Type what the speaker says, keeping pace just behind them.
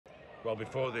Well,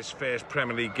 before this first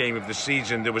Premier League game of the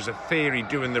season, there was a theory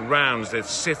doing the rounds that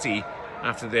City,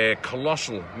 after their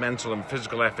colossal mental and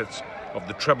physical efforts of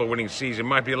the treble-winning season,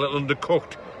 might be a little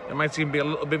undercooked. They might even be a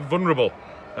little bit vulnerable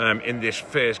in this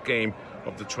first game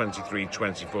of the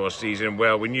 23-24 season.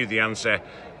 Well, we knew the answer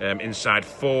inside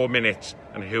 4 minutes,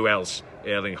 and who else?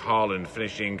 Erling Harland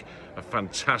finishing a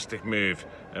fantastic move,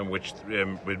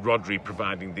 with Rodri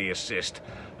providing the assist.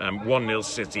 1-0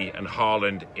 City, and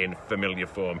Harland in familiar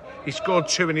form. He scored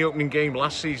 2 in the opening game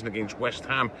last season against West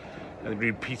Ham, and he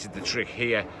repeated the trick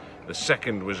here. The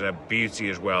second was a beauty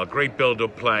as well. Great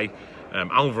build-up play.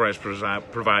 Alvarez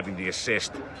providing the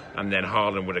assist, and then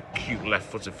Harland with a cute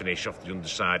left-footed finish off the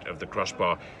underside of the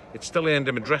crossbar. It still earned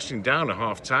him a dressing down at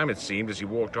half-time, it seemed, as he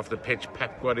walked off the pitch.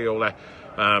 Pep Guardiola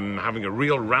having a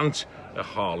real rant at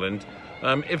Harland.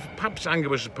 If Pep's anger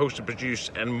was supposed to produce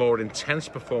a more intense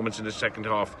performance in the second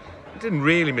half, it didn't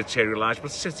really materialise, but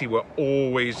City were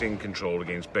always in control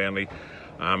against Burnley.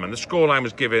 And the scoreline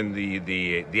was given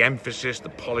the emphasis, the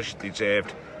polish it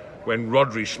deserved, when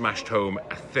Rodri smashed home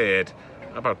a third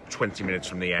about 20 minutes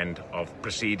from the end of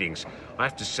proceedings. I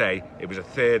have to say, it was a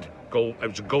third goal. It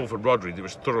was a goal for Rodri that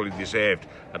was thoroughly deserved.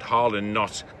 Had Harland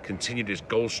not continued his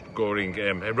goal-scoring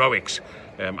heroics,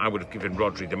 I would have given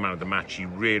Rodri the man of the match. He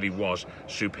really was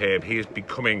superb. He is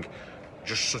becoming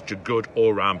just such a good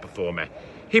all-round performer.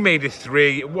 He made it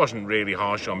 3. It wasn't really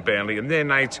harsh on Burnley, and their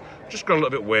night just got a little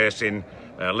bit worse in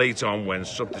late on when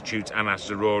substitute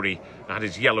Anas Zarori had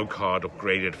his yellow card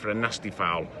upgraded for a nasty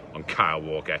foul on Kyle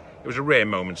Walker. It was a rare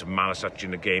moment of malice actually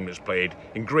in the game that was played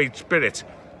in great spirit.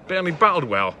 Burnley battled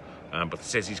well, but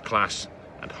City's class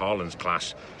and Haaland's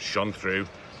class shone through.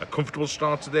 A comfortable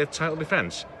start to their title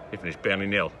defence. They finished Burnley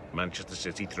 0, Manchester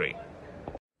City 3.